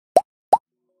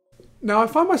Now, I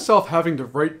find myself having to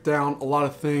write down a lot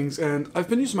of things, and I've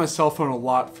been using my cell phone a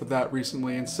lot for that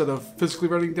recently. Instead of physically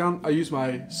writing down, I use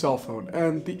my cell phone.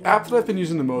 And the app that I've been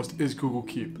using the most is Google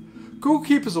Keep. Google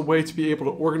Keep is a way to be able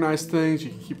to organize things. You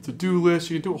can keep to-do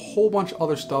lists, you can do a whole bunch of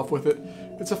other stuff with it.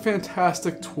 It's a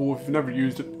fantastic tool. If you've never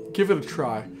used it, give it a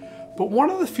try. But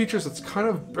one of the features that's kind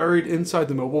of buried inside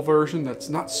the mobile version that's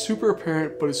not super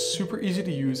apparent but is super easy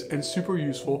to use and super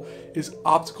useful is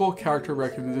optical character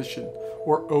recognition,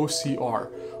 or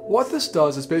OCR. What this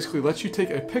does is basically lets you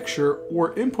take a picture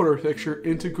or input a picture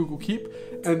into Google Keep,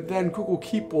 and then Google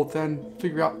Keep will then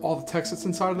figure out all the text that's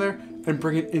inside of there and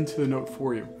bring it into the note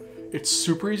for you. It's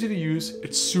super easy to use,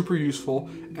 it's super useful,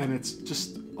 and it's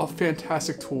just a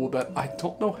fantastic tool that I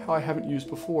don't know how I haven't used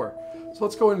before. So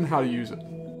let's go into how to use it.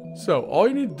 So all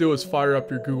you need to do is fire up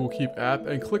your Google Keep app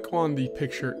and click on the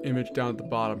picture image down at the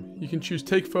bottom. You can choose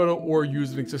take photo or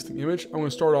use an existing image. I'm going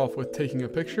to start off with taking a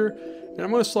picture, and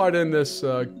I'm going to slide in this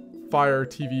Fire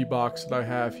TV box that I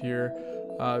have here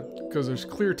because there's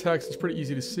clear text, it's pretty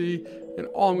easy to see, and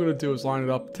all I'm going to do is line it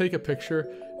up, take a picture,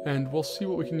 and we'll see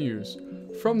what we can use.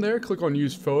 From there, click on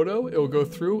use photo, it will go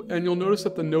through, and you'll notice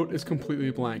that the note is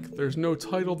completely blank. There's no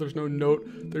title, there's no note,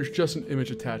 there's just an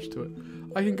image attached to it.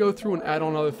 I can go through and add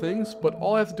on other things, but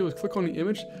all I have to do is click on the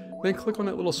image, then click on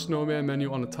that little snowman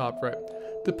menu on the top right.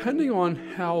 Depending on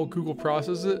how Google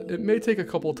processes it, it may take a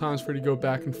couple of times for you to go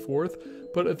back and forth,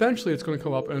 but eventually it's going to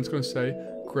come up and it's going to say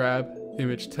grab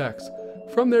image text.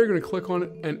 From there, you're going to click on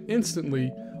it, and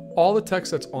instantly all the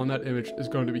text that's on that image is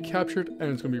going to be captured and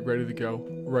it's going to be ready to go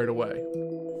right away.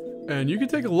 And you can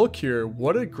take a look here.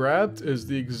 What it grabbed is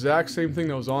the exact same thing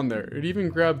that was on there. It even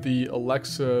grabbed the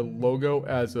Alexa logo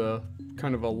as a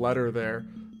kind of a letter there,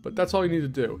 but that's all you need to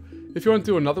do. If you want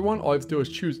to do another one, all you have to do is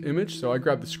choose image. So I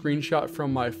grabbed the screenshot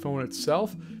from my phone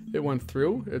itself. It went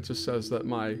through. It just says that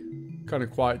my kind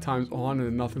of quiet time's on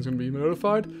and nothing's going to be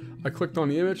notified. I clicked on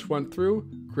the image, went through,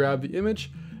 grabbed the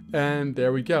image, and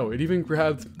there we go. It even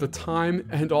grabbed the time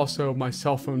and also my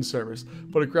cell phone service,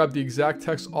 but it grabbed the exact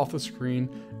text off the screen,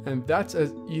 and that's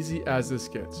as easy as this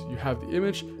gets. You have the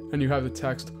image and you have the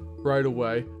text right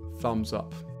away. Thumbs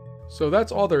up. So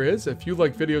that's all there is. If you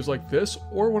like videos like this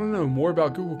or want to know more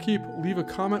about Google Keep, leave a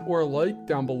comment or a like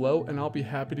down below and I'll be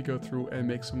happy to go through and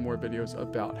make some more videos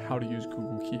about how to use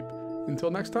Google Keep.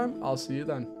 Until next time, I'll see you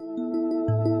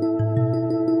then.